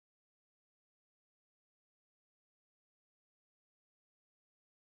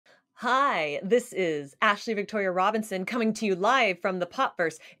Hi, this is Ashley Victoria Robinson coming to you live from the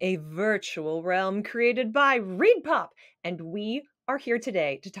Popverse, a virtual realm created by Read Pop. And we are here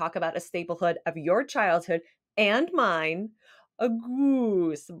today to talk about a staplehood of your childhood and mine, a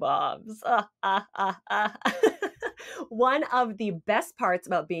Goosebumps. One of the best parts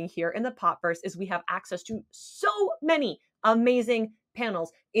about being here in the Popverse is we have access to so many amazing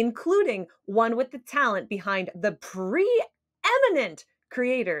panels, including one with the talent behind the preeminent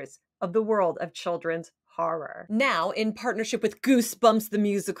creators of the world of children's horror. Now, in partnership with Goosebumps the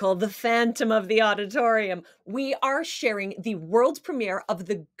Musical, the Phantom of the Auditorium, we are sharing the world premiere of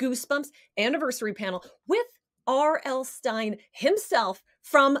the Goosebumps Anniversary panel with R.L. Stine himself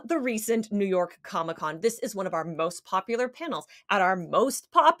from the recent New York Comic-Con. This is one of our most popular panels at our most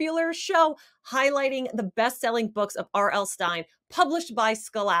popular show, highlighting the best-selling books of R.L. Stine, published by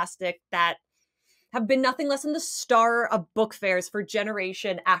Scholastic, that have been nothing less than the star of book fairs for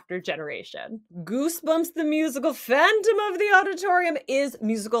generation after generation. Goosebumps the Musical, Phantom of the Auditorium is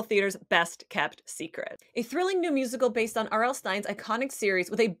musical theater's best kept secret. A thrilling new musical based on R.L. Stine's iconic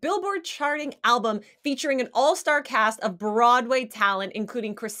series with a Billboard charting album featuring an all-star cast of Broadway talent,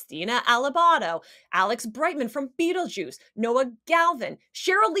 including Christina Alibato, Alex Brightman from Beetlejuice, Noah Galvin,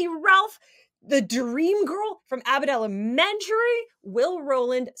 Cheryl Lee Ralph, the Dream Girl from Abbott Elementary, Will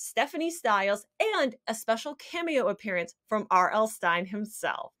Rowland, Stephanie Styles, and a special cameo appearance from R.L. Stine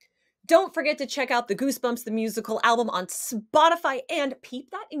himself. Don't forget to check out the Goosebumps the Musical album on Spotify and peep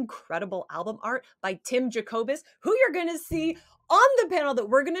that incredible album art by Tim Jacobus, who you're going to see on the panel that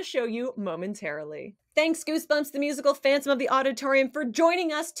we're going to show you momentarily. Thanks, Goosebumps the Musical, Phantom of the Auditorium, for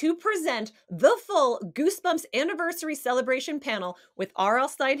joining us to present the full Goosebumps Anniversary Celebration panel with R.L.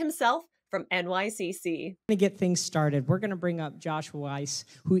 Stine himself from NYCC. To get things started, we're going to bring up Josh Weiss,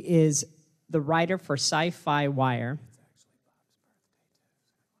 who is the writer for Sci-Fi Wire.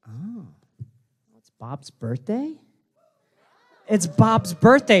 Oh, it's Bob's birthday? It's Bob's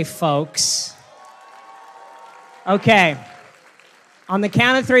birthday, folks. Okay. On the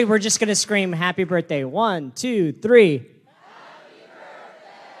count of three, we're just going to scream happy birthday. 1, 2, 3. Happy birthday.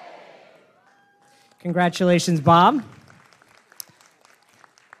 Congratulations, Bob.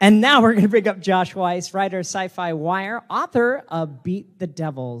 And now we're going to bring up Josh Weiss, writer of Sci-Fi Wire, author of Beat the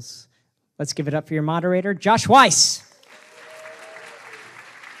Devils. Let's give it up for your moderator, Josh Weiss.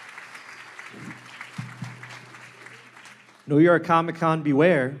 New York Comic-Con,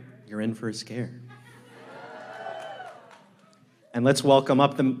 beware, you're in for a scare. And let's welcome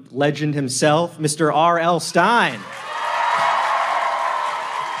up the legend himself, Mr. R.L. Stine.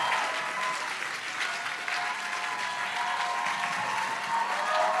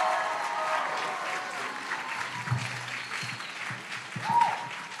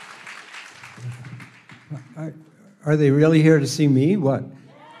 Are they really here to see me? What?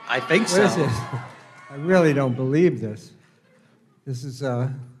 I think so. What is this? I really don't believe this. This is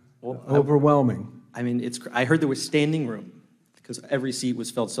overwhelming. I mean, I heard there was standing room because every seat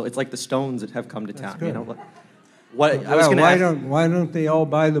was filled. So it's like the Stones that have come to town. Good. You know, what Well, I was going to ask. why don't they all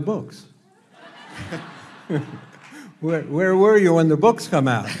buy the books? Where were you when the books come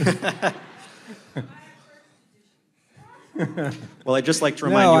out? Well, I'd just like to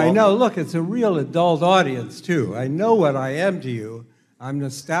remind No, you all. I know. Look, it's a real adult audience, too. I know what I am to you. I'm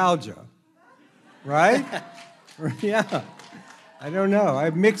nostalgia. Right? Yeah. I don't know. I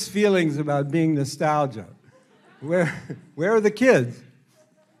have mixed feelings about being nostalgia. Where are the kids?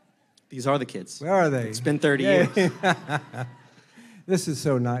 These are the kids. Where are they? It's been 30 years. This is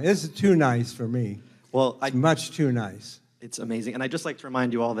so nice. This is too nice for me. Well, It's much too nice. it's amazing. And I'd just like to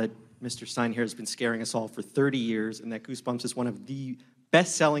remind you all that Mr. Stine here has been scaring us all for 30 years, and that Goosebumps is one of the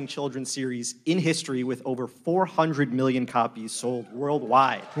best-selling children's series in history with over 400 million copies sold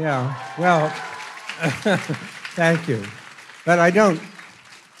worldwide. Yeah, well, thank you. But I don't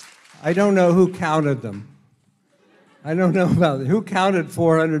know who counted them. I don't know about it. Who counted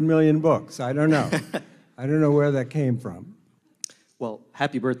 400 million books? I don't know. I don't know where that came from. Well,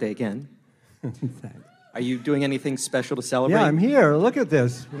 happy birthday again. Thanks. Are you doing anything special to celebrate? Yeah, I'm here. Look at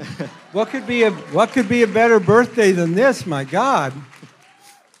this. What could be a better birthday than this? My God.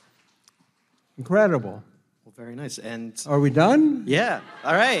 Incredible. Well, very nice. And Are we done? yeah,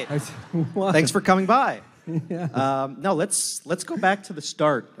 all right. What? Thanks for coming by. Yeah. No, let's go back to the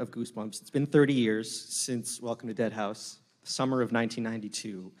start of Goosebumps. It's been 30 years since Welcome to Dead House, summer of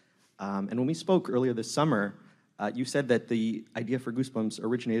 1992. And when we spoke earlier this summer, you said that the idea for Goosebumps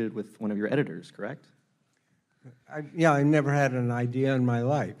originated with one of your editors, correct? I never had an idea in my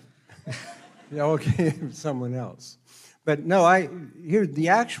life. Yeah, okay, someone else. But no, the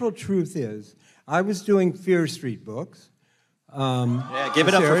actual truth is, I was doing Fear Street books. Yeah, give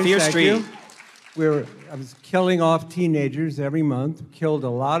it up for series, Fear thank Street. you. I was killing off teenagers every month, killed a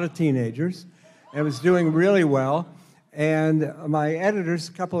lot of teenagers, and was doing really well. And my editors,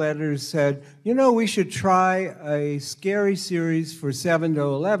 a couple editors said, you know, we should try a scary series for 7 to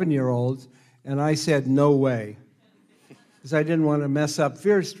 11-year-olds. And I said, no way, because I didn't want to mess up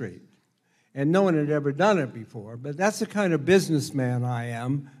Fear Street. And no one had ever done it before. But that's the kind of businessman I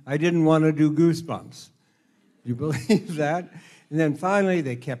am. I didn't want to do Goosebumps. Do you believe that? And then finally,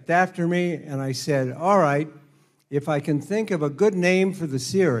 they kept after me, and I said, all right, if I can think of a good name for the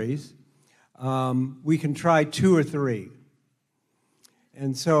series, we can try 2 or 3.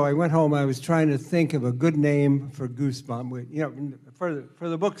 And so I went home. I was trying to think of a good name for Goosebumps, you know, for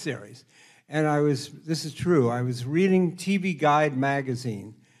the book series. And this is true, I was reading TV Guide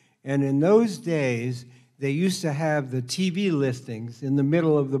magazine. And in those days, they used to have the TV listings in the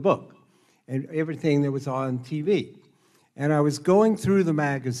middle of the book and everything that was on TV. And I was going through the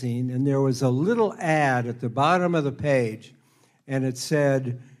magazine, and there was a little ad at the bottom of the page, and it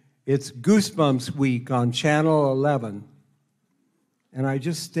said, it's Goosebumps Week on Channel 11. And I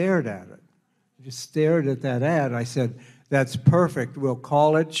just stared at it. I just stared at that ad. I said, that's perfect. We'll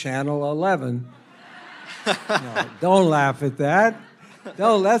call it Channel 11. No, don't laugh at that.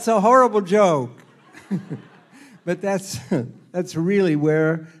 No, that's a horrible joke. But that's really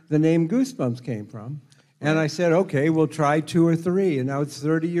where the name Goosebumps came from. And I said, okay, we'll try 2 or 3. And now it's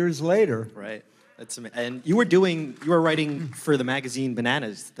 30 years later. Right. And you were writing for the magazine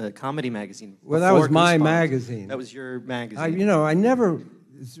Bananas, the comedy magazine. Well, that was my Goosebumps. magazine. That was your magazine. I never,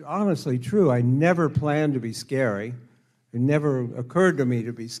 it's honestly true, I never planned to be scary. It never occurred to me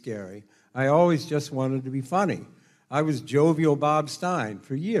to be scary. I always just wanted to be funny. I was jovial Bob Stine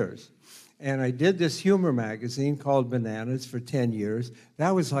for years. And I did this humor magazine called Bananas for 10 years.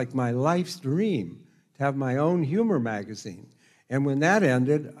 That was like my life's dream, to have my own humor magazine. And when that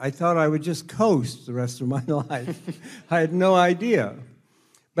ended, I thought I would just coast the rest of my life. I had no idea.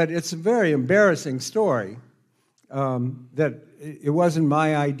 But it's a very embarrassing story that it wasn't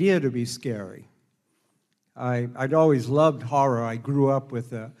my idea to be scary. I'd always loved horror. I grew up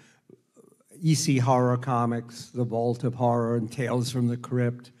with EC horror comics, The Vault of Horror and Tales from the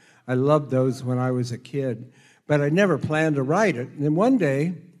Crypt. I loved those when I was a kid, but I never planned to write it. And then one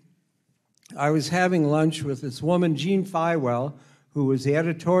day, I was having lunch with this woman, Jean Fywell, who was the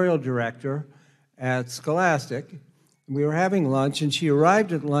editorial director at Scholastic. We were having lunch, and she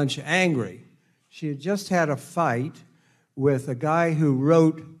arrived at lunch angry. She had just had a fight with a guy who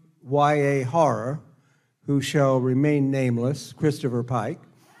wrote YA horror, who shall remain nameless, Christopher Pike.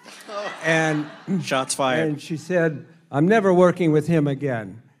 And shots fired. And she said, I'm never working with him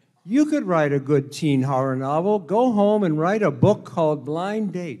again. You could write a good teen horror novel. Go home and write a book called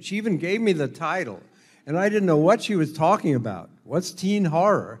Blind Date. She even gave me the title, and I didn't know what she was talking about. What's teen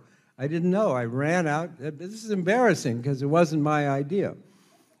horror? I didn't know. I ran out. This is embarrassing because it wasn't my idea.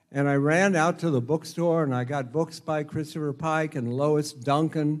 And I ran out to the bookstore, and I got books by Christopher Pike and Lois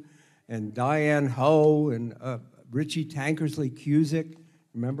Duncan and Diane Ho and Richie Tankersley Cusick.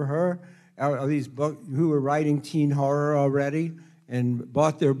 Remember her? Are these books who were writing teen horror already? And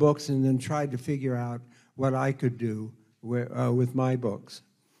bought their books and then tried to figure out what I could do with my books.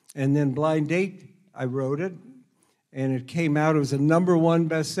 And then Blind Date, I wrote it, and it came out. It was a #1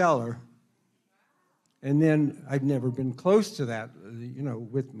 bestseller. And then I'd never been close to that, you know,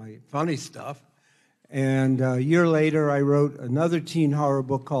 with my funny stuff. And a year later, I wrote another teen horror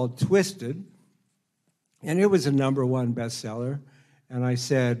book called Twisted, and it was a #1 bestseller. And I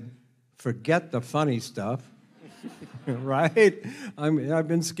said, forget the funny stuff. Right? I've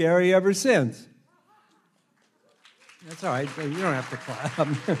been scary ever since. That's all right. You don't have to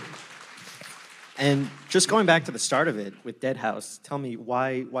clap. And just going back to the start of it with Dead House, tell me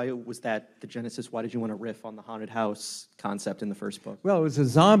why was that the genesis? Why did you want to riff on the haunted house concept in the first book? Well, it was a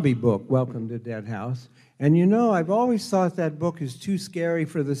zombie book, Welcome to Dead House. And you know, I've always thought that book is too scary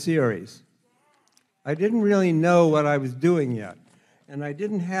for the series. I didn't really know what I was doing yet. And I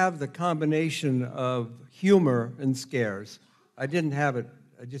didn't have the combination of humor and scares. I didn't have it.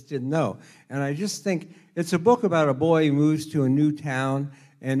 I just didn't know. And I just think it's a book about a boy who moves to a new town,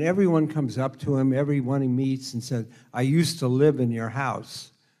 and everyone comes up to him, everyone he meets, and says, I used to live in your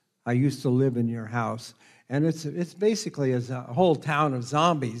house. I used to live in your house. And it's basically a whole town of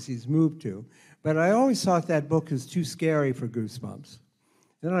zombies he's moved to. But I always thought that book was too scary for Goosebumps.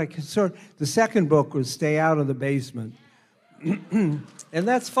 Then the second book was Stay Out of the Basement. And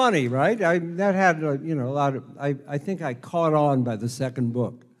that's funny, right? That had a lot of. I think I caught on by the second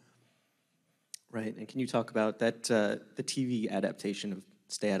book. Right, and can you talk about that the TV adaptation of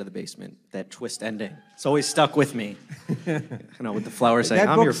stay out of the basement. That twist ending. It's always stuck with me. You know, with the flower saying, That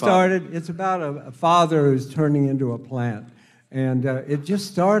I'm book your father. started, it's about a father who's turning into a plant. And it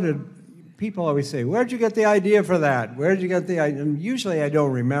just started, people always say, where'd you get the idea for that? Where'd you get the idea? And usually I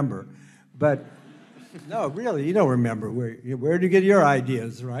don't remember. But no, really, you don't remember. Where'd you get your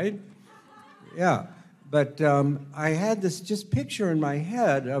ideas, right? Yeah. But I had this just picture in my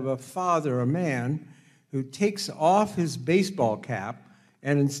head of a father, a man, who takes off his baseball cap,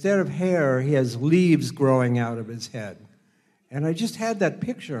 and instead of hair, he has leaves growing out of his head. And I just had that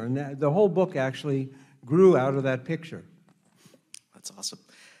picture, and the whole book actually grew out of that picture. That's awesome.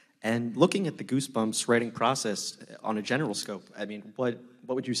 And looking at the Goosebumps writing process on a general scope, I mean, what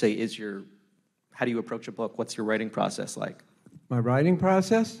would you say is how do you approach a book? What's your writing process like? My writing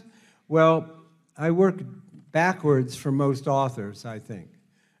process? Well, I work backwards for most authors, I think.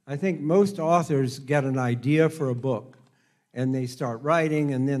 I think most authors get an idea for a book, and they start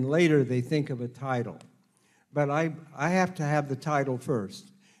writing, and then later they think of a title. But I have to have the title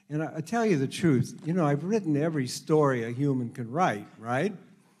first. And I tell you the truth, you know, I've written every story a human can write, right?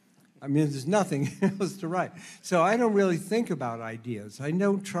 I mean, there's nothing else to write. So I don't really think about ideas. I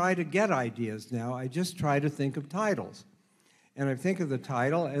don't try to get ideas now. I just try to think of titles. And I think of the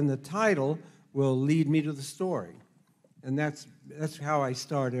title, and the title will lead me to the story. And that's how I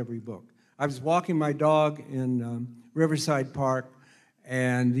start every book. I was walking my dog in Riverside Park,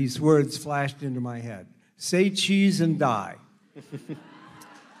 and these words flashed into my head. Say cheese and die.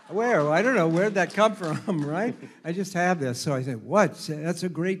 Where? I don't know. Where'd that come from, right? I just have this. So I said, what? That's a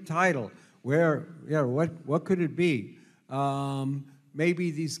great title. Where? Yeah, what could it be?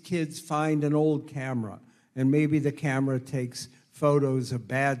 Maybe these kids find an old camera, and maybe the camera takes photos of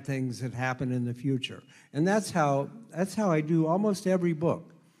bad things that happen in the future. And that's how I do almost every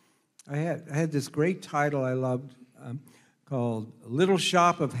book. I had this great title I loved called Little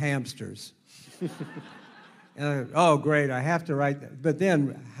Shop of Hamsters. And oh, great, I have to write that. But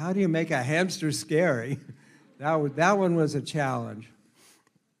then, how do you make a hamster scary? That one was a challenge.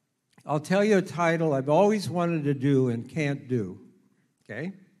 I'll tell you a title I've always wanted to do and can't do,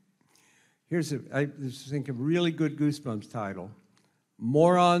 okay? I just think of a really good Goosebumps title,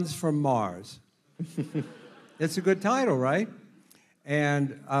 Morons from Mars. It's a good title, right?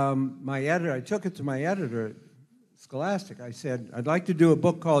 And my editor, I took it to my editor at Scholastic. I said, I'd like to do a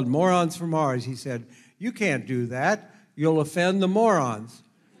book called Morons from Mars. He said, you can't do that. You'll offend the morons.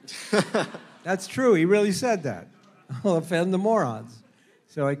 That's true. He really said that. I'll offend the morons.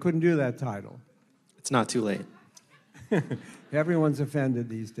 So I couldn't do that title. It's not too late. Everyone's offended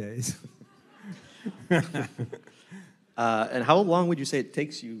these days. And how long would you say it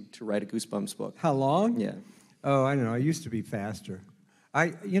takes you to write a Goosebumps book? How long? Yeah. Oh, I don't know. I used to be faster.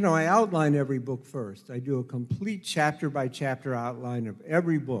 I outline every book first. I do a complete chapter-by-chapter outline of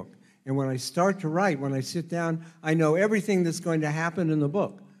every book. And when I start to write, when I sit down, I know everything that's going to happen in the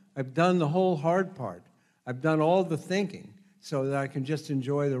book. I've done the whole hard part. I've done all the thinking so that I can just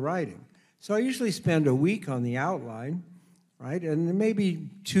enjoy the writing. So I usually spend a week on the outline, right? And maybe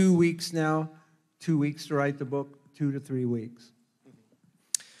 2 weeks now, 2 weeks to write the book, 2 to 3 weeks.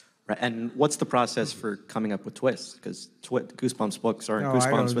 Right. And what's the process for coming up with twists? Because Goosebumps books aren't No,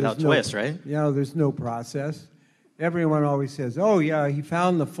 Goosebumps without twists, right? Yeah, there's no process. Everyone always says, oh, yeah, he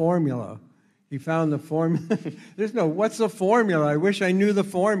found the formula. He found the formula. There's no, what's the formula? I wish I knew the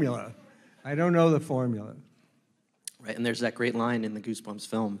formula. I don't know the formula. Right, and there's that great line in the Goosebumps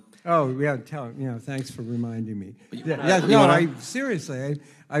film. Oh, yeah, thanks for reminding me. Seriously,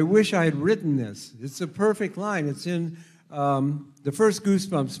 I wish I had written this. It's a perfect line. It's in the first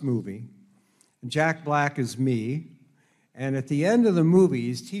Goosebumps movie. Jack Black is me, and at the end of the movie,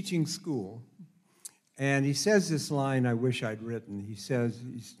 he's teaching school, and he says this line I wish I'd written. He says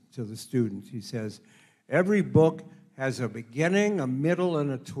to the students, he says, every book has a beginning, a middle,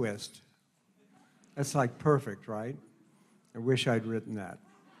 and a twist. That's like perfect, right? I wish I'd written that.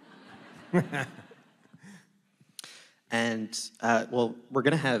 And, well, we're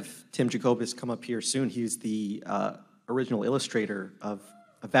going to have Tim Jacobus come up here soon. He's the original illustrator of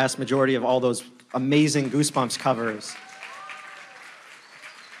a vast majority of all those amazing Goosebumps covers.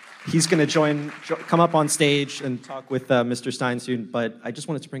 He's going to come up on stage and talk with Mr. Stine soon, but I just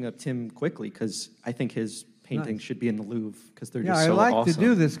wanted to bring up Tim quickly because I think his paintings should be in the Louvre because they're just so awesome. Yeah, I like to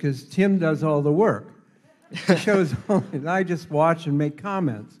do this because Tim does all the work. He shows all, and I just watch and make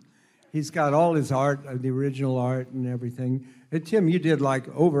comments. He's got all his art, the original art and everything. Hey, Tim, you did like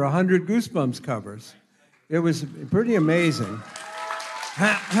over 100 Goosebumps covers. It was pretty amazing.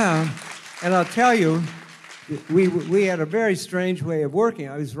 And I'll tell you, we had a very strange way of working.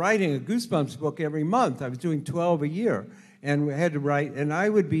 I was writing a Goosebumps book every month. I was doing 12 a year. and we had to write, and I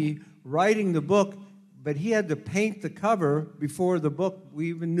would be writing the book, but he had to paint the cover before the book we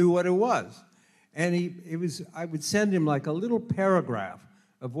even knew what it was. And I would send him like a little paragraph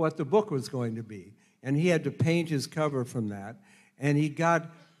of what the book was going to be, and he had to paint his cover from that, and he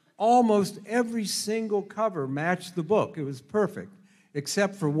got almost every single cover matched the book. It was perfect,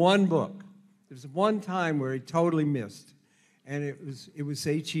 except for one book. There was one time where he totally missed, and it was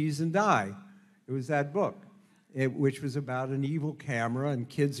Say Cheese and Die. It was that book, which was about an evil camera and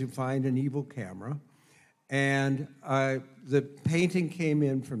kids who find an evil camera. And the painting came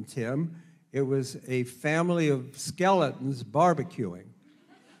in from Tim. It was a family of skeletons barbecuing.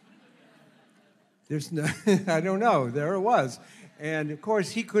 There's no, I don't know, there it was. And of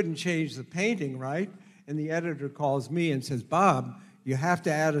course, he couldn't change the painting, right? And the editor calls me and says, Bob, you have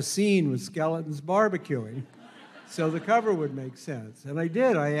to add a scene with skeletons barbecuing so the cover would make sense. And I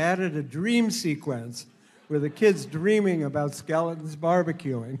did. I added a dream sequence with the kids dreaming about skeletons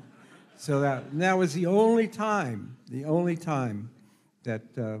barbecuing. So that was the only time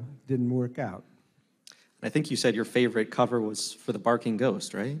that didn't work out. I think you said your favorite cover was for the Barking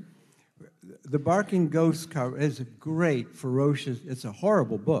Ghost, right? The Barking Ghost cover is a great, ferocious, it's a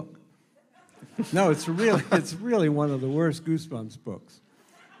horrible book. No, it's really one of the worst Goosebumps books.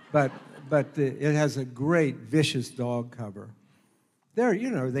 But it has a great, vicious dog cover.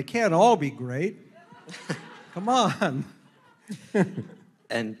 They can't all be great. Come on.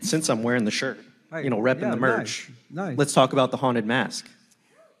 And since I'm wearing the shirt, repping the merch, nice. Let's talk about the Haunted Mask.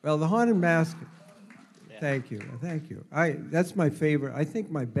 Well, the Haunted Mask, thank you. That's my favorite, I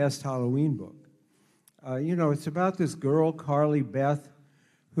think my best Halloween book. It's about this girl, Carly Beth,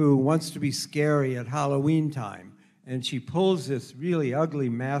 who wants to be scary at Halloween time. And she pulls this really ugly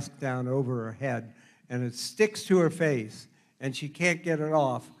mask down over her head, and it sticks to her face, and she can't get it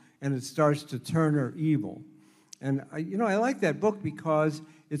off, and it starts to turn her evil. And I like that book because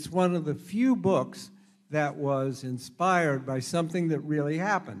it's one of the few books that was inspired by something that really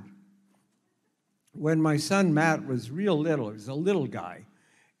happened. When my son Matt was real little, he was a little guy,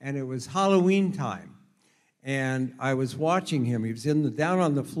 and it was Halloween time. And I was watching him. He was down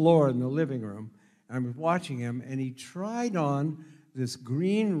on the floor in the living room. I was watching him, and he tried on this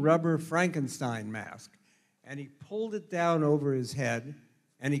green rubber Frankenstein mask. And he pulled it down over his head,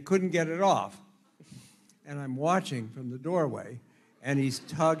 and he couldn't get it off. And I'm watching from the doorway, and he's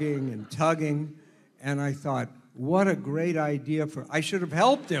tugging and tugging. And I thought, what a great idea I should have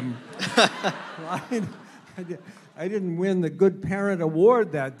helped him. I didn't win the Good Parent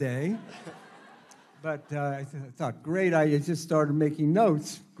Award that day. But I thought, great idea. I just started making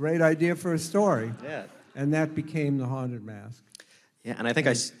notes. Great idea for a story. Yeah. And that became The Haunted Mask. Yeah, and I think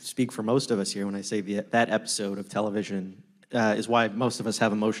I speak for most of us here when I say that episode of television is why most of us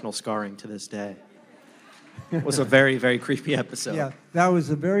have emotional scarring to this day. It was a very, very creepy episode. Yeah, that was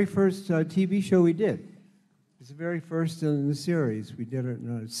the very first TV show we did. It was the very first in the series. We did it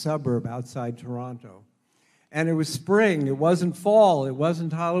in a suburb outside Toronto. And it was spring. It wasn't fall. It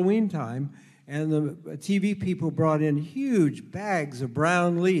wasn't Halloween time. And the TV people brought in huge bags of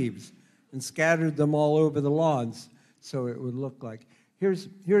brown leaves and scattered them all over the lawns so it would look like.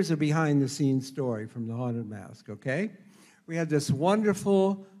 Here's a behind-the-scenes story from The Haunted Mask, okay? We had this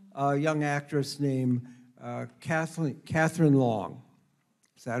wonderful young actress named Catherine Long.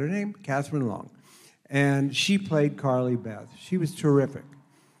 Is that her name? Catherine Long. And she played Carly Beth. She was terrific.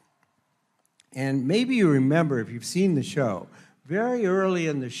 And maybe you remember, if you've seen the show, very early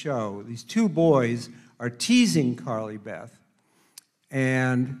in the show, these two boys are teasing Carly Beth,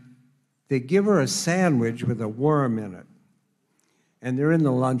 and they give her a sandwich with a worm in it. And they're in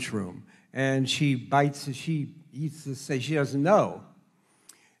the lunchroom, and she eats this, she doesn't know.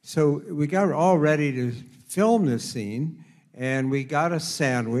 So we got all ready to film this scene, and we got a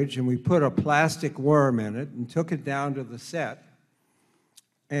sandwich, and we put a plastic worm in it and took it down to the set.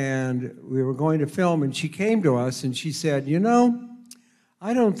 And we were going to film, and she came to us, and she said,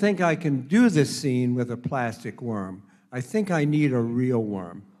 I don't think I can do this scene with a plastic worm. I think I need a real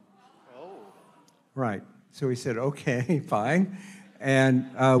worm. Oh. Right. So we said, okay, fine.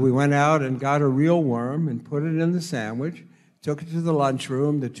 And we went out and got a real worm and put it in the sandwich, took it to the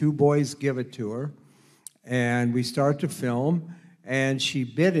lunchroom. The two boys give it to her. And we start to film, and she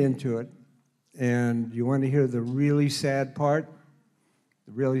bit into it. And you want to hear the really sad part?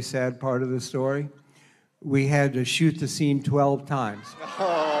 The really sad part of the story? We had to shoot the scene 12 times.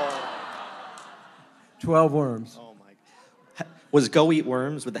 Oh. 12 worms. Oh, my. Was Go Eat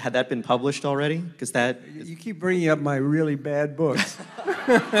Worms, had that been published already? Because that... You keep bringing up my really bad books.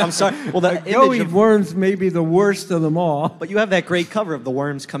 I'm sorry. Well, the Go image Eat of... Worms may be the worst of them all. But you have that great cover of the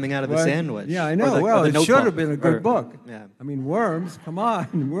worms coming out of the sandwich. Yeah, I Or know. the- Well, or the it should notebook. have been a good book. Yeah. I mean, worms, come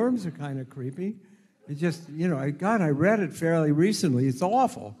on. Worms are kind of creepy. It just, I read it fairly recently. It's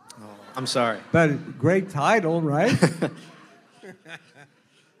awful. Oh, I'm sorry. But great title, right?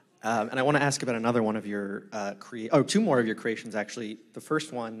 And I want to ask about another one of your two more of your creations, actually. The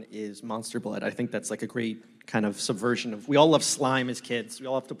first one is Monster Blood. I think that's like a great kind of subversion of... We all love slime as kids. We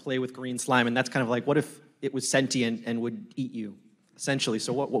all have to play with green slime, and that's kind of like, what if it was sentient and would eat you, essentially?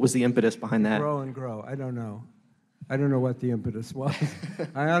 So what was the impetus behind that? Grow and grow. I don't know. I don't know what the impetus was.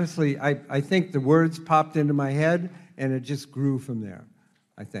 I honestly, I think the words popped into my head, and it just grew from there,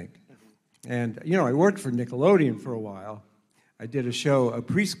 I think. And, I worked for Nickelodeon for a while. I did a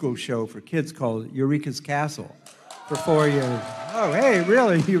preschool show for kids called Eureka's Castle for 4 years. Oh, hey,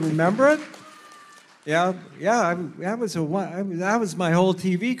 really? You remember it? Yeah. That was my whole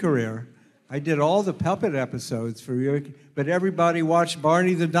TV career. I did all the puppet episodes for Eureka, but everybody watched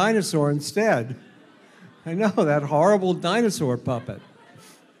Barney the dinosaur instead. I know, that horrible dinosaur puppet.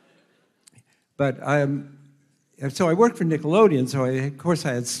 But so I worked for Nickelodeon, so of course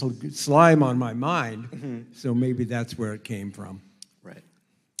I had slime on my mind, so maybe that's where it came from. Right.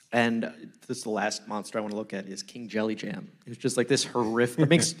 And this is the last monster I want to look at is King Jelly Jam. It's just like this horrific... It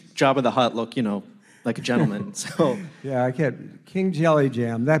makes Jabba the Hutt look, like a gentleman, so... Yeah, King Jelly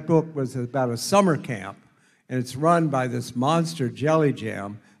Jam, that book was about a summer camp, and it's run by this monster Jelly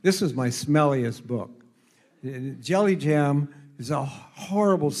Jam. This was my smelliest book. Jelly Jam is a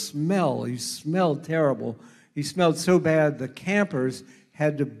horrible smell. He smelled terrible. He smelled so bad the campers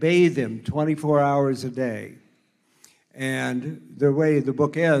had to bathe him 24 hours a day. And the way the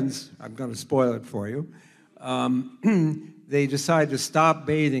book ends, I'm going to spoil it for you, they decide to stop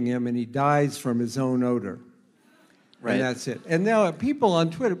bathing him and he dies from his own odor. Right. And that's it. And now people on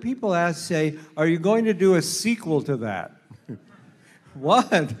Twitter, say, are you going to do a sequel to that?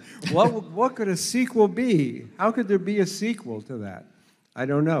 What? What could a sequel be? How could there be a sequel to that? I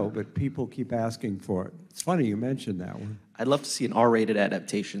don't know, but people keep asking for it. It's funny you mentioned that one. I'd love to see an R-rated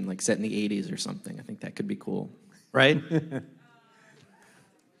adaptation, like set in the 80s or something. I think that could be cool. Right?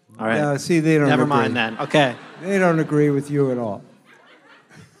 All right. Yeah, see, they don't Never agree. mind then. Okay. They don't agree with you at all.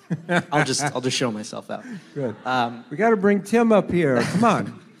 I'll just show myself out. Good. We got to bring Tim up here. Come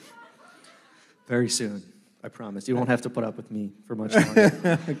on. Very soon. I promise. You won't have to put up with me for much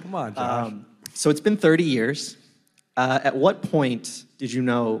longer. Come on, Josh. So it's been 30 years. At what point did you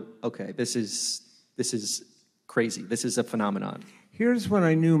know, okay, this is crazy. This is a phenomenon. Here's when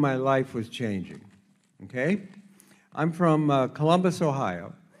I knew my life was changing, okay? I'm from Columbus,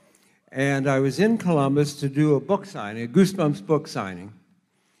 Ohio, and I was in Columbus to do a book signing, a Goosebumps book signing,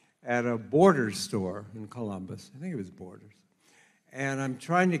 at a Borders store in Columbus. I think it was Borders. And I'm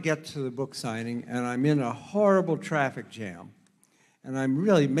trying to get to the book signing, and I'm in a horrible traffic jam. And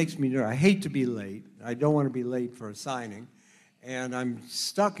it makes me nervous. I hate to be late. I don't want to be late for a signing. And I'm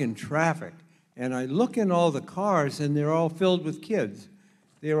stuck in traffic. And I look in all the cars, and they're all filled with kids.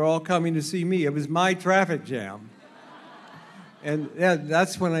 They were all coming to see me. It was my traffic jam. And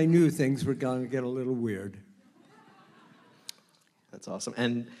that's when I knew things were going to get a little weird. That's awesome.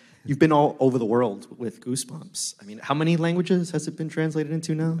 And you've been all over the world with Goosebumps. I mean, how many languages has it been translated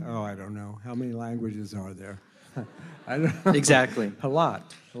into now? Oh, I don't know. How many languages are there? I don't know. Exactly. A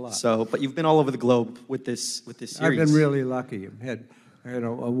lot. So, but you've been all over the globe with this series. I've been really lucky. I had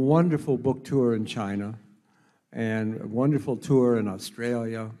a wonderful book tour in China and a wonderful tour in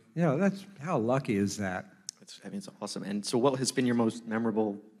Australia. That's how lucky is that? It's awesome. And so what has been your most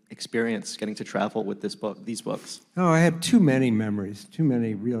memorable experience getting to travel with these books? Oh, I have too many memories, too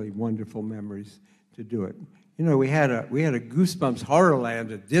many really wonderful memories to do it. We had a Goosebumps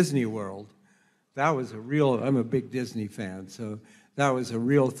Horrorland at Disney World. That was I'm a big Disney fan, so that was a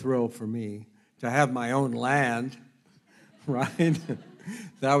real thrill for me to have my own land, right?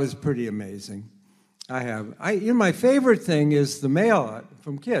 That was pretty amazing. My favorite thing is the mail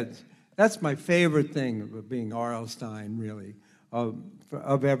from kids. That's my favorite thing of being R.L. Stine, really,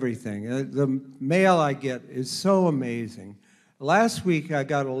 of everything. The mail I get is so amazing. Last week, I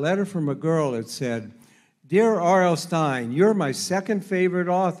got a letter from a girl that said, "Dear R.L. Stine, you're my second favorite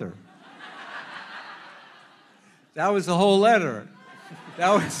author." That was the whole letter. That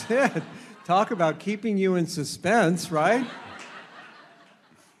was it. Talk about keeping you in suspense, right? It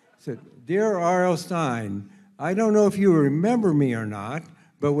said, "Dear R.L. Stine, I don't know if you remember me or not,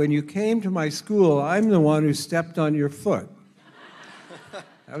 but when you came to my school, I'm the one who stepped on your foot."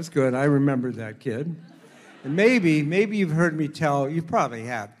 That was good. I remembered that kid. And maybe you've heard me tell, you probably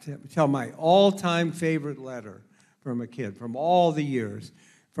have, tell my all-time favorite letter from a kid, from all the years,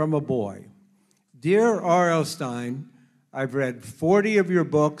 from a boy. Dear R.L. Stine, I've read 40 of your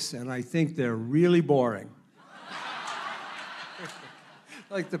books, and I think they're really boring.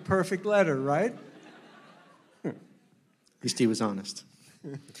 Like the perfect letter, right? At least he was honest.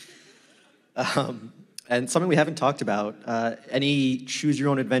 And something we haven't talked about, any Choose Your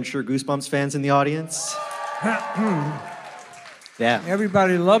Own Adventure Goosebumps fans in the audience? Yeah.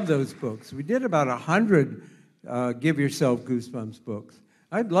 Everybody loved those books. We did about 100 Give Yourself Goosebumps books.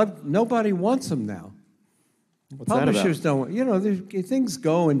 Nobody wants them now. What's that about? Publishers don't, you know, things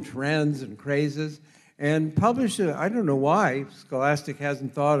go in trends and crazes, and publishers, I don't know why Scholastic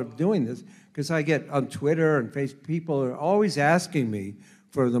hasn't thought of doing this, because I get on Twitter and Facebook, people are always asking me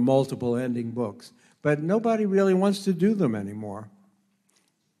for the multiple ending books, but nobody really wants to do them anymore.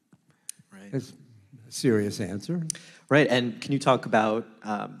 Right. It's a serious answer. Right, and can you talk about,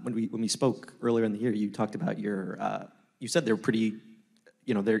 when we spoke earlier in the year, you talked about your, you said they're pretty,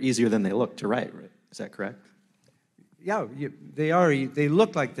 you know, they're easier than they look to write, right? Is that correct? Yeah, they are. They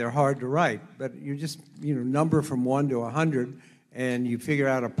look like they're hard to write, but you just, you know, number from 1 to 100, and you figure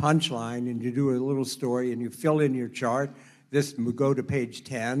out a punchline, and you do a little story, and you fill in your chart. This will go to page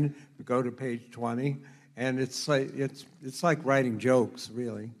 10, go to page 20, and it's like writing jokes,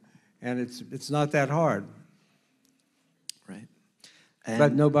 really, and it's not that hard. Right.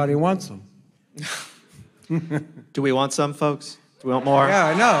 But nobody wants them. Do we want some, folks? Do we want more? Yeah,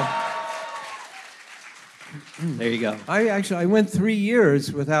 I know. There you go. I went 3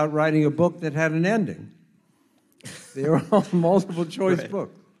 years without writing a book that had an ending. They were all multiple choice Right.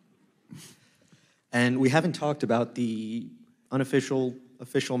 books. And we haven't talked about the official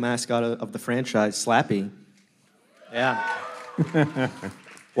mascot of the franchise, Slappy. Yeah.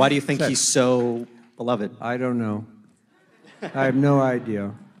 Why do you think he's so beloved? I don't know. I have no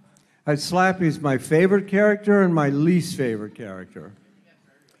idea. Slappy's my favorite character and my least favorite character.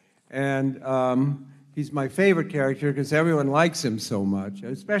 And he's my favorite character because everyone likes him so much,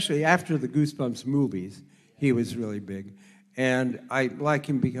 especially after the Goosebumps movies. He was really big. And I like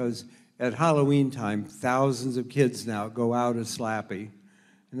him because at Halloween time, thousands of kids now go out as Slappy,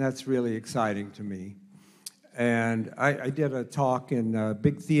 and that's really exciting to me. And I did a talk in a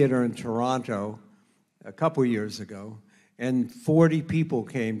big theater in Toronto a couple years ago, and 40 people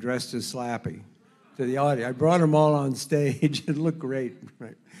came dressed as Slappy to the audience. I brought them all on stage. It looked great.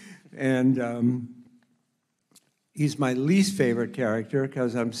 Right? And he's my least favorite character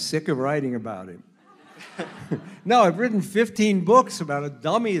because I'm sick of writing about him. No, I've written 15 books about a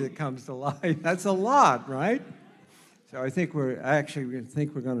dummy that comes to life. That's a lot, right? So I think we're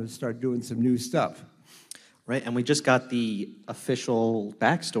going to start doing some new stuff. Right, and we just got the official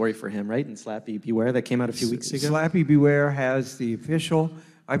backstory for him, right, in Slappy Beware that came out a few weeks ago? Slappy Beware has the official,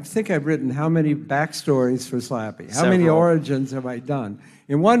 I think I've written how many backstories for Slappy? How many origins have I done?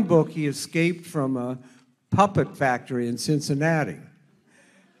 In one book, he escaped from a puppet factory in Cincinnati.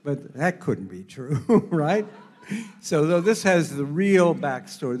 But that couldn't be true, right? So though this has the real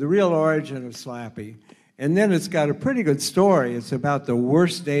backstory, the real origin of Slappy, and then it's got a pretty good story. It's about the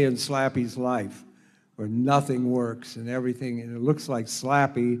worst day in Slappy's life, where nothing works and everything, and it looks like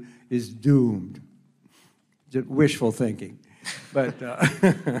Slappy is doomed. Just wishful thinking. But now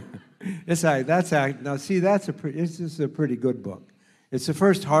see, this is a pretty good book. It's the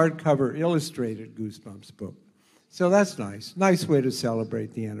first hardcover illustrated Goosebumps book. So that's nice. Nice way to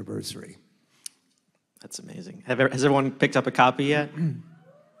celebrate the anniversary. That's amazing. Has everyone picked up a copy yet? I'd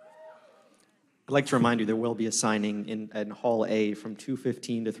like to remind you there will be a signing in Hall A from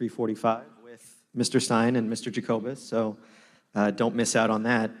 2:15 to 3:45 with Mr. Stine and Mr. Jacobus, so don't miss out on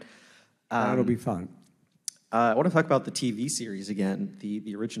that. That'll be fun. I want to talk about the TV series again,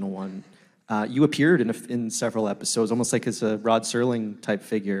 the original one. You appeared in several episodes, almost like as a Rod Serling type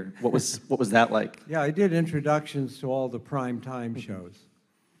figure. What was that like? Yeah, I did introductions to all the prime time shows,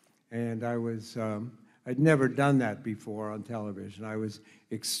 and I'd never done that before on television. I was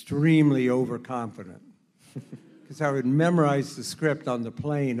extremely overconfident because I would memorize the script on the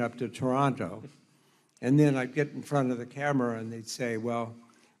plane up to Toronto, and then I'd get in front of the camera and they'd say, "Well,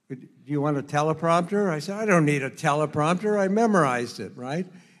 do you want a teleprompter?" I said, "I don't need a teleprompter. I memorized it, right?"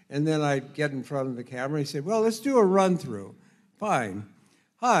 And then I'd get in front of the camera and he said, "Well, let's do a run-through." Fine.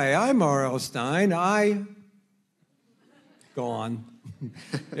 "Hi, I'm R.L. Stine. Gone.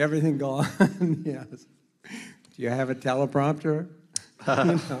 Everything gone. Yes. Do you have a teleprompter? I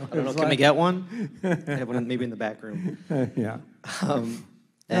don't know. Can we get one? I have one maybe in the back room. Yeah.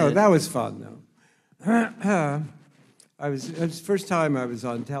 No, that was fun, though. it was the first time I was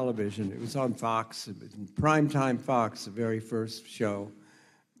on television. It was on Fox, it was primetime Fox, the very first show.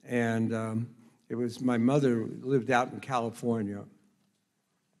 And it was, my mother lived out in California.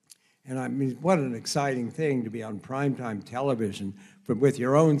 And I mean, what an exciting thing to be on primetime television with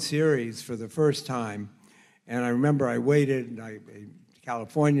your own series for the first time. And I remember I waited, and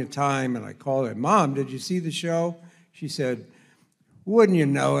California time, and I called her, Mom, did you see the show? She said, wouldn't you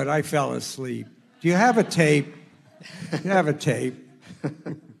know it, I fell asleep. Do you have a tape? Do you have a tape? A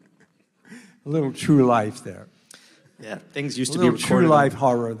little true life there. Yeah, things used A to be little recorded. true life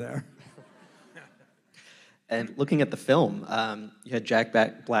horror there. And looking at the film, you had Jack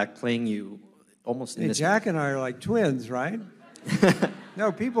Black playing you almost in Hey, this. Jack and I are like twins, right?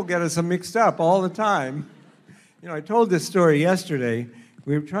 No, people get us mixed up all the time. You know, I told this story yesterday.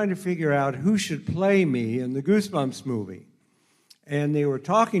 We were trying to figure out who should play me in the Goosebumps movie. And they were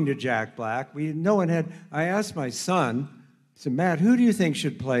talking to Jack Black. I asked my son, I said, Matt, who do you think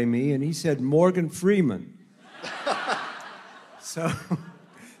should play me? And he said, Morgan Freeman. So,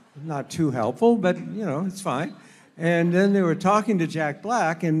 not too helpful, but, you know, it's fine. And then they were talking to Jack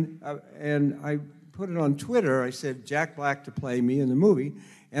Black, and I put it on Twitter. I said, Jack Black to play me in the movie.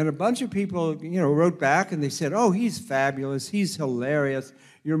 And a bunch of people, you know, wrote back, and they said, oh, he's fabulous, he's hilarious,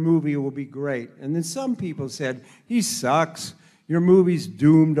 your movie will be great. And then some people said, he sucks, your movie's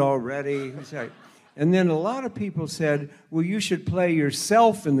doomed already. And then a lot of people said, well, you should play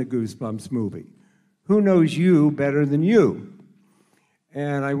yourself in the Goosebumps movie. Who knows you better than you?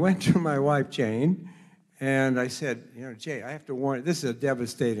 And I went to my wife, Jane, and I said, you know, Jane, I have to warn you, this is a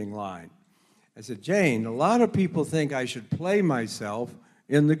devastating line. I said, Jane, a lot of people think I should play myself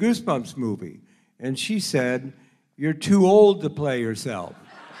in the Goosebumps movie. And she said, you're too old to play yourself.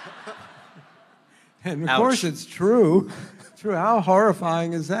 And of Ouch. course it's true. True. How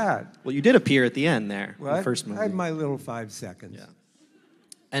horrifying is that? Well, you did appear at the end there, in the What? first movie. I had my little 5 seconds. Yeah.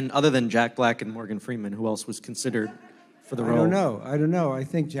 And other than Jack Black and Morgan Freeman, who else was considered for the role? I don't know. I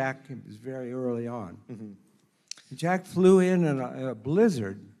think Jack was very early on. Mm-hmm. Jack flew in a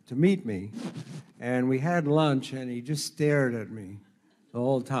blizzard to meet me, and we had lunch, and he just stared at me the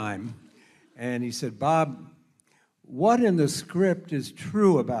whole time. And he said, Bob, what in the script is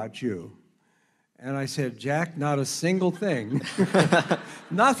true about you? And I said, Jack, not a single thing.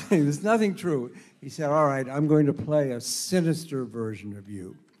 Nothing. There's nothing true. He said, all right, I'm going to play a sinister version of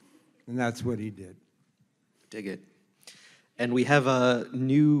you. And that's what he did. Dig it. And we have a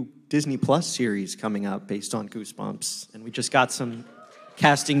new Disney Plus series coming up based on Goosebumps. And we just got some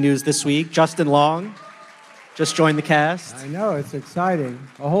casting news this week. Justin Long just joined the cast. I know, it's exciting.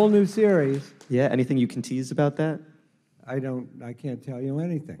 A whole new series. Yeah, anything you can tease about that? I can't tell you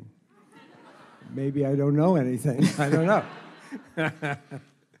anything. Maybe I don't know anything. I don't know.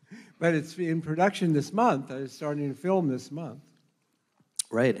 But it's in production this month. It's starting to film this month.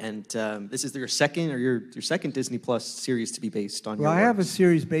 Right, and this is your second Disney Plus series to be based on. Well, your I have a works.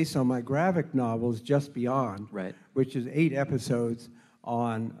 series based on my graphic novels, Just Beyond, Right. which is 8 episodes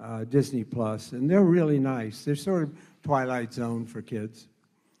on Disney Plus, and they're really nice. They're sort of Twilight Zone for kids.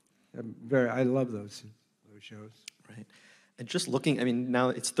 I love those shows. Right, and just looking, I mean, now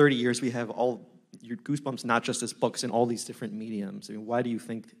it's 30 years. We have all your Goosebumps, not just as books, in all these different mediums. I mean, why do you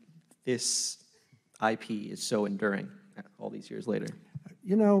think this IP is so enduring all these years later?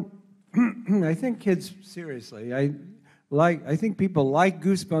 You know, I think kids, seriously, I think people like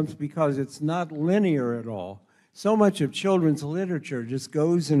Goosebumps because it's not linear at all. So much of children's literature just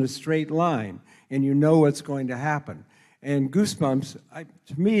goes in a straight line, and you know what's going to happen. And Goosebumps,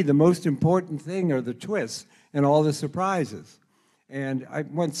 to me, the most important thing are the twists and all the surprises. And I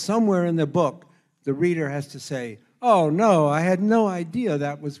went somewhere in the book, the reader has to say, oh, no, I had no idea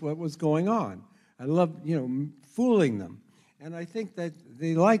that was what was going on. I love, you know, fooling them. And I think that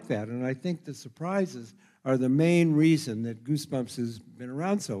they like that, and I think the surprises are the main reason that Goosebumps has been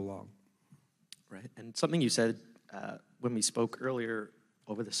around so long. Right, and something you said when we spoke earlier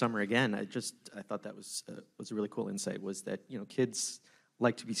over the summer again, I thought that was a really cool insight, was that, you know, kids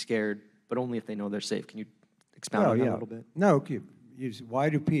like to be scared, but only if they know they're safe. Can you expound on that a little bit? No, why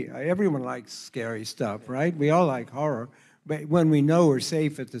do people, everyone likes scary stuff, right? We all like horror, but when we know we're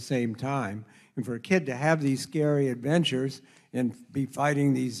safe at the same time, and for a kid to have these scary adventures and be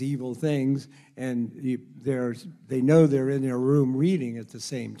fighting these evil things, and they know they're in their room reading at the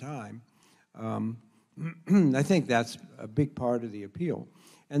same time, I think that's a big part of the appeal.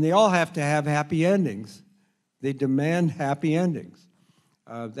 And they all have to have happy endings. They demand happy endings.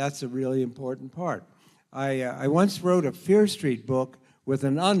 That's a really important part. I once wrote a Fear Street book with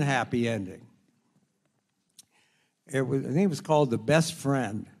an unhappy ending. I think it was called The Best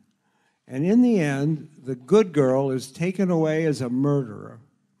Friend. And in the end, the good girl is taken away as a murderer,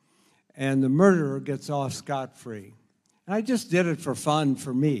 and the murderer gets off scot-free. And I just did it for fun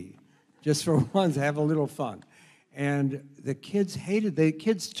for me, just for once, have a little fun. And the kids hated, the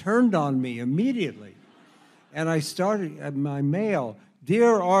kids turned on me immediately. And I started my mail,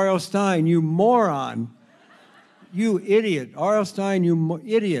 "Dear R.L. Stine, you moron. You idiot. R.L. Stine, you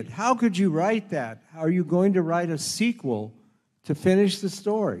idiot. How could you write that? Are you going to write a sequel to finish the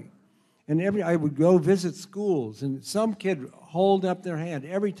story?" And I would go visit schools, and some kid hold up their hand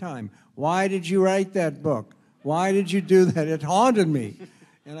every time. "Why did you write that book? Why did you do that?" It haunted me.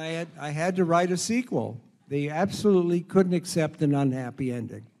 And I had to write a sequel. They absolutely couldn't accept an unhappy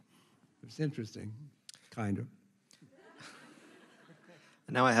ending. It's interesting, kind of.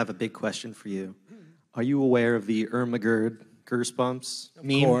 Now I have a big question for you. Are you aware of the Ermagerd Goosebumps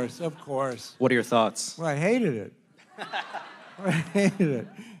meme? Of course, of course. What are your thoughts? Well, I hated it. I hated it.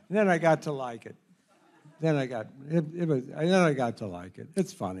 And then I got to like it. Then I got to like it.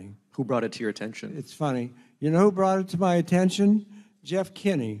 It's funny. Who brought it to your attention? It's funny. You know who brought it to my attention? Jeff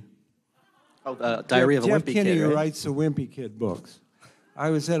Kinney. Oh, Diary of a Jeff Wimpy Kinney, Kid, right? who writes the Wimpy Kid books. I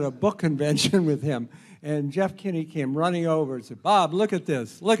was at a book convention with him, and Jeff Kinney came running over and said, "Bob, look at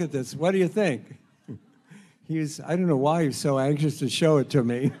this. Look at this. What do you think?" I don't know why he was so anxious to show it to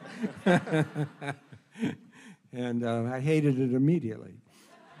me. And I hated it immediately.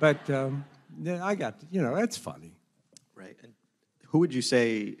 But I got, it's funny. Right. And who would you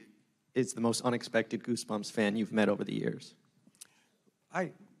say is the most unexpected Goosebumps fan you've met over the years?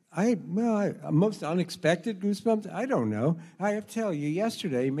 Most unexpected Goosebumps? I don't know. I have to tell you,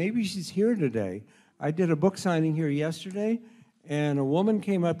 yesterday, maybe she's here today. I did a book signing here yesterday, and a woman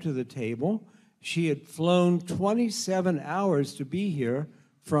came up to the table. She had flown 27 hours to be here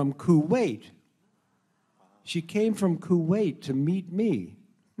from Kuwait. She came from Kuwait to meet me.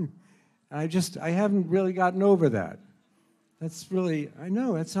 I haven't really gotten over that. That's really, I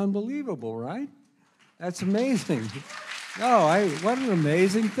know, that's unbelievable, right? That's amazing. No, what an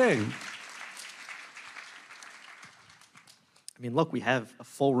amazing thing. I mean, look, we have a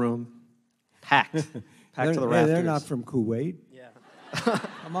full room, packed to the rafters. They're not from Kuwait. Yeah.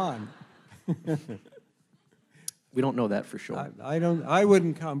 Come on. We don't know that for sure. I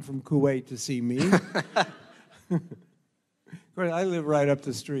wouldn't come from Kuwait to see me. Of course, I live right up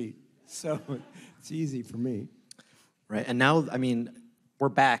the street, so it's easy for me. Right, and now, I mean, we're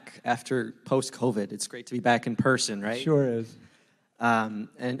back after post-COVID. It's great to be back in person, right? Sure is. And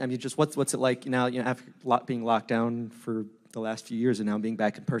I mean, just what's it like now? After being locked down for the last few years, and now being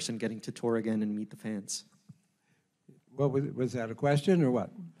back in person, getting to tour again and meet the fans. What was that? A question or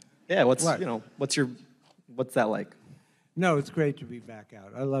what? Yeah, what's What? what's that like? No, it's great to be back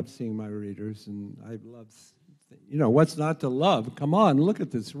out. I love seeing my readers, and I love, what's not to love? Come on, look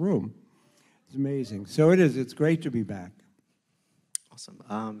at this room. It's amazing. So it is. It's great to be back.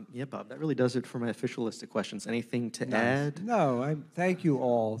 Awesome. Yeah, Bob, that really does it for my official list of questions. Anything to add? No, thank you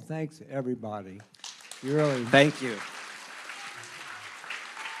all. Thanks, everybody. You really... Thank you.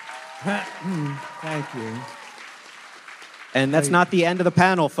 Thank you. And that's not the end of the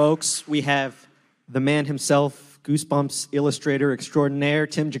panel, folks. We have the man himself, Goosebumps illustrator extraordinaire,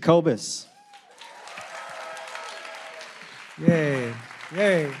 Tim Jacobus. Yay.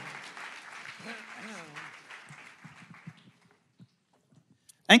 Yay.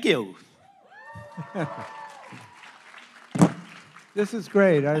 Thank you. This is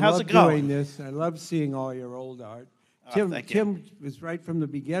great. I How's love it going? doing this. I love seeing all your old art. Thank you. Tim was right from the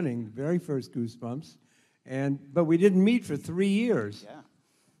beginning, very first Goosebumps, but we didn't meet for 3 years. Yeah.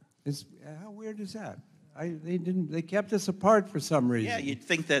 How weird is that? They kept us apart for some reason. Yeah, you'd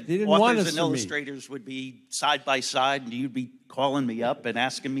think that They didn't want authors us and to meet. illustrators would be side by side, and you'd be calling me up and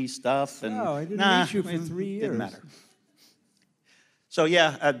asking me stuff. And No, I didn't meet you for 3 years. Didn't matter. So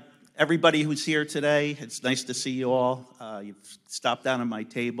yeah, everybody who's here today, it's nice to see you all. You've stopped down at my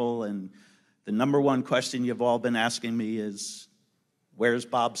table, and the number one question you've all been asking me is, where's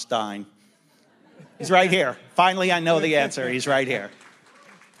Bob Stine? He's right here. Finally, I know the answer. He's right here.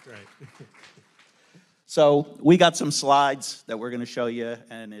 Right. So we got some slides that we're going to show you,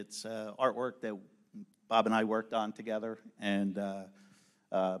 and it's artwork that Bob and I worked on together, and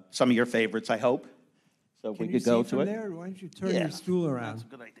some of your favorites, I hope. So if we could go to it. There? Why don't you turn your stool around? That's a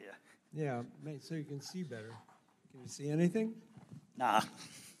good idea. Yeah, so you can see better. Can you see anything? Nah.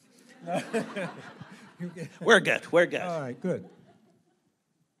 We're good. We're good. All right, good.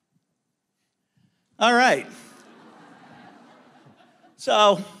 All right.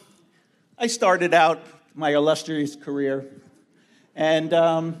 So I started out my illustrious career, and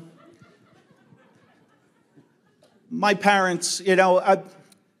my parents,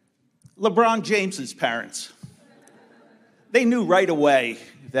 LeBron James's parents. They knew right away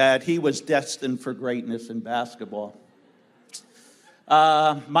that he was destined for greatness in basketball.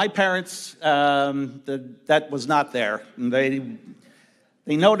 My parents, that was not there. They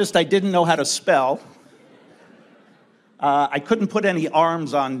noticed I didn't know how to spell. I couldn't put any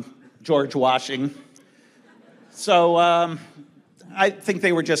arms on George Washington. So I think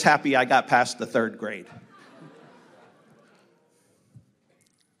they were just happy I got past the 3rd grade.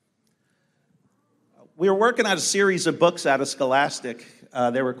 We were working on a series of books out of Scholastic.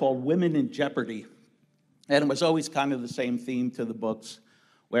 They were called Women in Jeopardy. And it was always kind of the same theme to the books,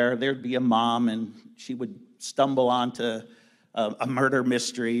 where there'd be a mom and she would stumble onto a murder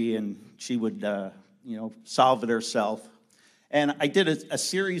mystery and she would, solve it herself. And I did a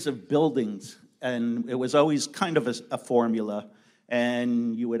series of buildings, and it was always kind of a formula.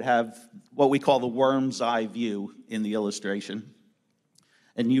 And you would have what we call the worm's eye view in the illustration.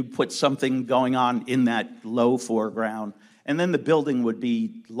 And you put something going on in that low foreground. And then the building would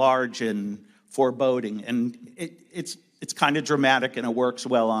be large and foreboding. And it's kind of dramatic, and it works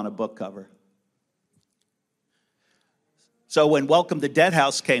well on a book cover. So when Welcome to Dead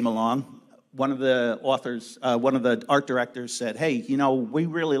House came along, one of the art directors said, hey, we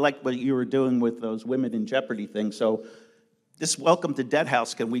really liked what you were doing with those Women in Jeopardy things. So this Welcome to Dead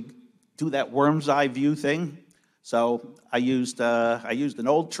House, can we do that worm's eye view thing? So I used an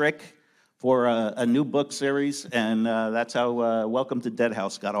old trick for a new book series, and that's how Welcome to Dead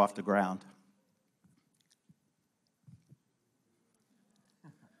House got off the ground.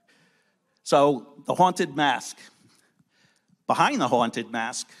 So the haunted mask. Behind the haunted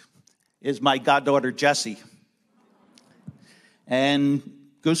mask is my goddaughter, Jessie. And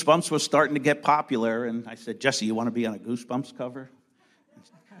Goosebumps was starting to get popular, and I said, Jessie, you want to be on a Goosebumps cover?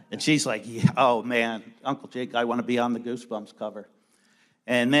 And she's like, yeah, oh man, Uncle Jake, I want to be on the Goosebumps cover.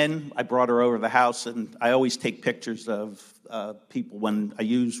 And then I brought her over to the house, and I always take pictures of people when I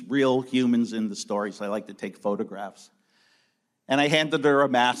use real humans in the stories. I like to take photographs. And I handed her a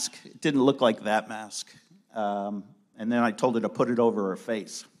mask. It didn't look like that mask. And then I told her to put it over her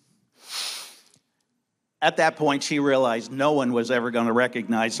face. At that point, she realized no one was ever going to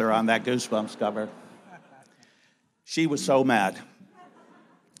recognize her on that Goosebumps cover. She was so mad.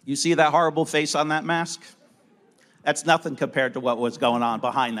 You see that horrible face on that mask? That's nothing compared to what was going on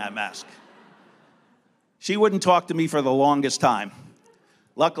behind that mask. She wouldn't talk to me for the longest time.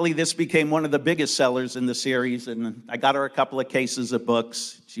 Luckily, this became one of the biggest sellers in the series, and I got her a couple of cases of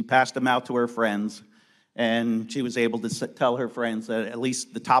books. She passed them out to her friends, and she was able to tell her friends that at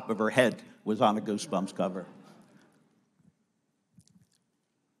least the top of her head was on a Goosebumps cover.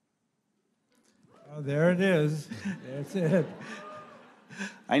 Oh, there it is. That's it.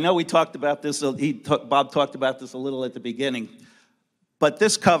 I know we talked about this, Bob talked about this a little at the beginning, but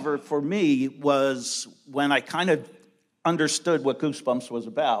this cover for me was when I kind of understood what Goosebumps was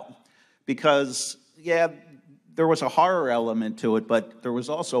about. Because, yeah, there was a horror element to it, but there was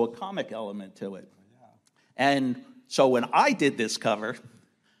also a comic element to it. And so when I did this cover,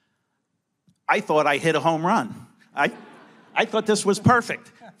 I thought I hit a home run. I thought this was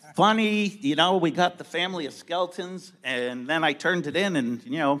perfect. Funny, we got the family of skeletons, and then I turned it in, and,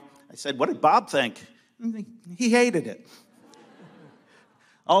 I said, what did Bob think? He hated it.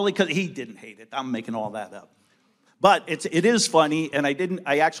 Only because he didn't hate it. I'm making all that up. But it is funny, and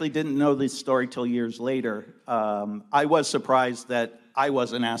I actually didn't know this story till years later. I was surprised that I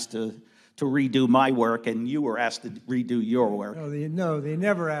wasn't asked to redo my work, and you were asked to redo your work. No, they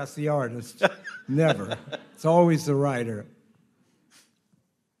never ask the artist. Never. It's always the writer.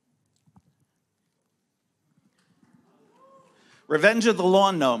 Revenge of the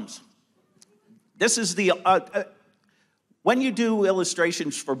Lawn Gnomes. This is the... when you do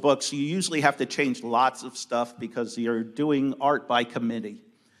illustrations for books, you usually have to change lots of stuff because you're doing art by committee.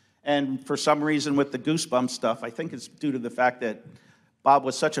 And for some reason with the Goosebumps stuff, I think it's due to the fact that Bob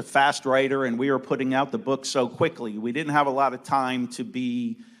was such a fast writer and we were putting out the book so quickly. We didn't have a lot of time to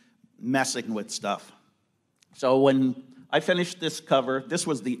be messing with stuff. So when I finished this cover, this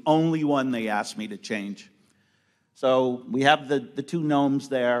was the only one they asked me to change. So we have the two gnomes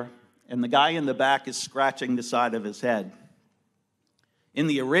there, and the guy in the back is scratching the side of his head. In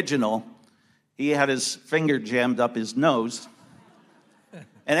the original, he had his finger jammed up his nose,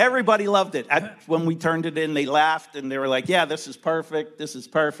 and everybody loved it. When we turned it in, they laughed, and they were like, yeah, this is perfect, this is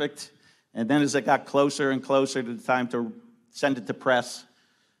perfect. And then as it got closer and closer to the time to send it to press,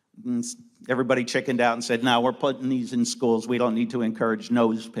 everybody chickened out and said, no, we're putting these in schools. We don't need to encourage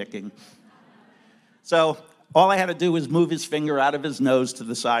nose picking. So all I had to do was move his finger out of his nose to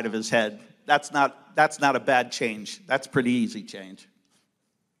the side of his head. That's not a bad change. That's pretty easy change.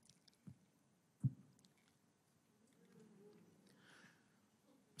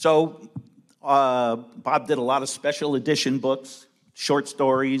 So Bob did a lot of special edition books, short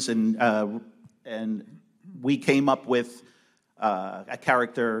stories, and we came up with a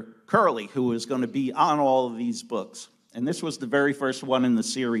character, Curly, who was going to be on all of these books. And this was the very first one in the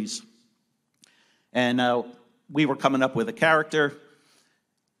series. And we were coming up with a character.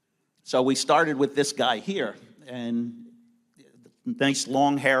 So we started with this guy here. And nice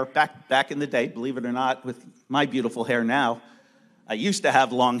long hair. Back in the day, believe it or not, with my beautiful hair now, I used to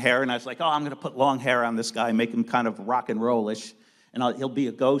have long hair, and I was like, oh, I'm going to put long hair on this guy, make him kind of rock and roll-ish, and he'll be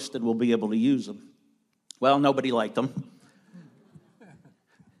a ghost, and we'll be able to use him. Well, nobody liked him.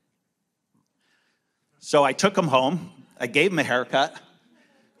 So I took him home, I gave him a haircut,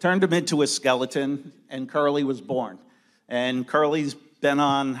 turned him into a skeleton, and Curly was born. And Curly's been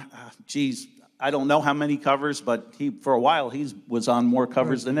on, I don't know how many covers, but for a while he was on more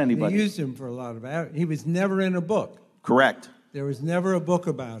covers than anybody. They used him for a lot of, he was never in a book. Correct. There was never a book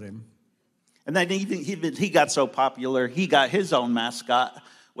about him. And then he got so popular, he got his own mascot,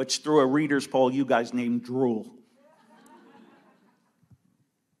 which through a reader's poll you guys named Drool.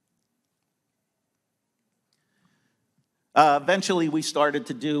 Eventually we started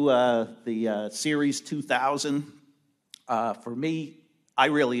to do the Series 2000. For me, I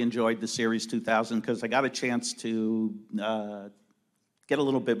really enjoyed the Series 2000 because I got a chance to get a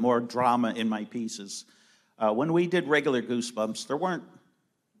little bit more drama in my pieces. When we did regular Goosebumps, there weren't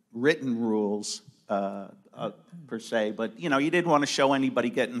written rules per se, but you didn't want to show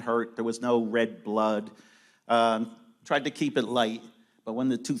anybody getting hurt. There was no red blood. Tried to keep it light, but when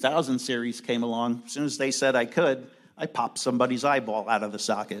the 2000 series came along, as soon as they said I could, I popped somebody's eyeball out of the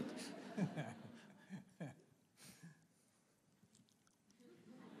socket.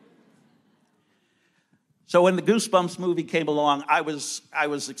 So when the Goosebumps movie came along, I was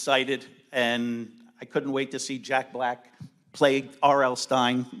excited, and I couldn't wait to see Jack Black play R.L.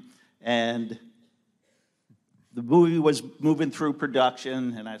 Stine. And the movie was moving through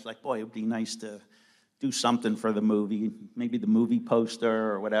production, and I was like, boy, it would be nice to do something for the movie, maybe the movie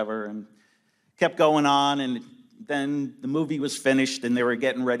poster or whatever. And kept going on, and then the movie was finished, and they were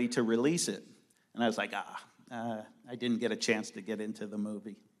getting ready to release it. And I was like, I didn't get a chance to get into the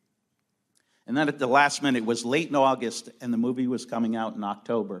movie. And then at the last minute, it was late in August, and the movie was coming out in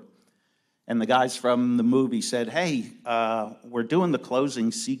October. And the guys from the movie said, hey, we're doing the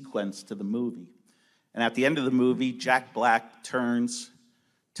closing sequence to the movie. And at the end of the movie, Jack Black turns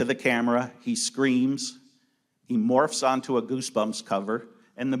to the camera, he screams, he morphs onto a Goosebumps cover,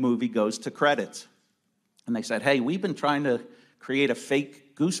 and the movie goes to credits. And they said, hey, we've been trying to create a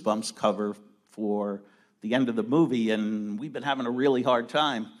fake Goosebumps cover for the end of the movie, and we've been having a really hard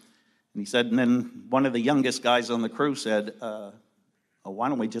time. And he said, and then one of the youngest guys on the crew said, why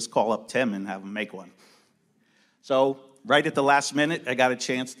don't we just call up Tim and have him make one? So right at the last minute, I got a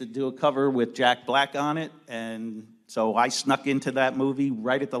chance to do a cover with Jack Black on it, and so I snuck into that movie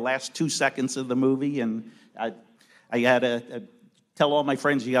right at the last 2 seconds of the movie, and I had to tell all my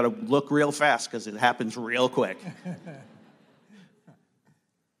friends, you got to look real fast because it happens real quick.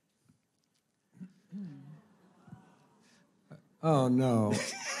 Oh, no.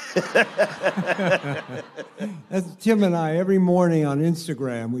 That's Tim and I, every morning on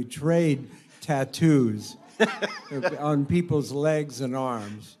Instagram, we trade tattoos on people's legs and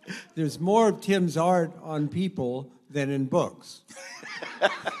arms. There's more of Tim's art on people than in books.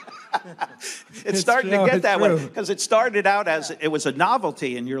 It's starting to get that way, because it started out as it was a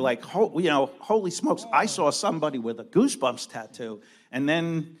novelty, and you're like, holy smokes, I saw somebody with a Goosebumps tattoo. And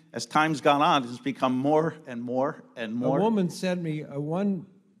then as time's gone on, it's become more and more and more. A woman sent me one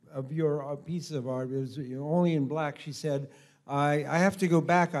of your pieces of art. It was only in black. She said, I have to go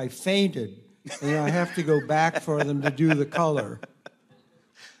back. I fainted, and I have to go back for them to do the color.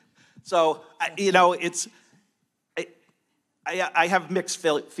 So, I have mixed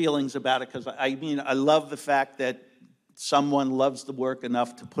feelings about it, because I love the fact that someone loves the work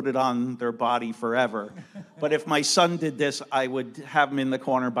enough to put it on their body forever. But if my son did this, I would have him in the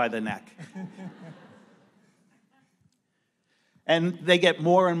corner by the neck. And they get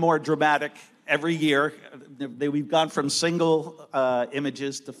more and more dramatic every year. We've gone from single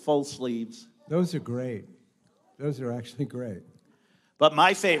images to full sleeves. Those are great. Those are actually great. But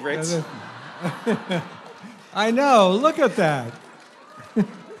my favorites... I know, look at that.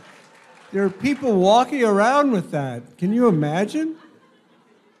 There are people walking around with that. Can you imagine?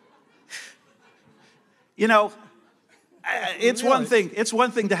 It's one thing. It's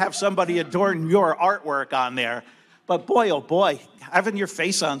one thing to have somebody adorn your artwork on there, but boy, oh boy, having your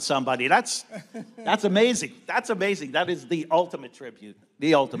face on somebody—that's amazing. That's amazing. That is the ultimate tribute.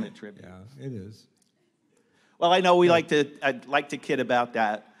 The ultimate tribute. Yeah, it is. Well, I know I'd like to kid about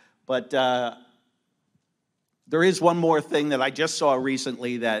that. But there is one more thing that I just saw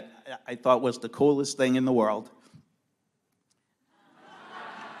recently that I thought was the coolest thing in the world.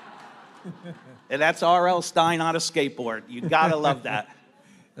 And that's R.L. Stine on a skateboard. You gotta love that.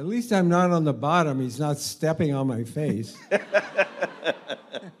 At least I'm not on the bottom. He's not stepping on my face.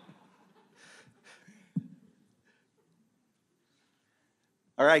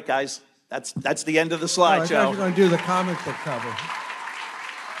 All right, guys. That's the end of the I thought you were slideshow. going to do the comic book cover.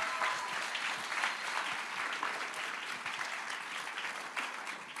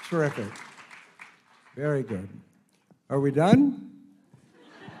 Terrific. Very good. Are we done?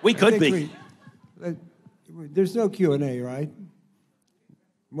 We I could think be. There's no Q&A, right?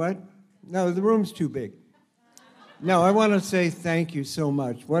 What? No, the room's too big. No, I want to say thank you so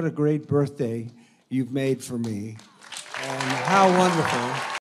much. What a great birthday you've made for me. And how wonderful.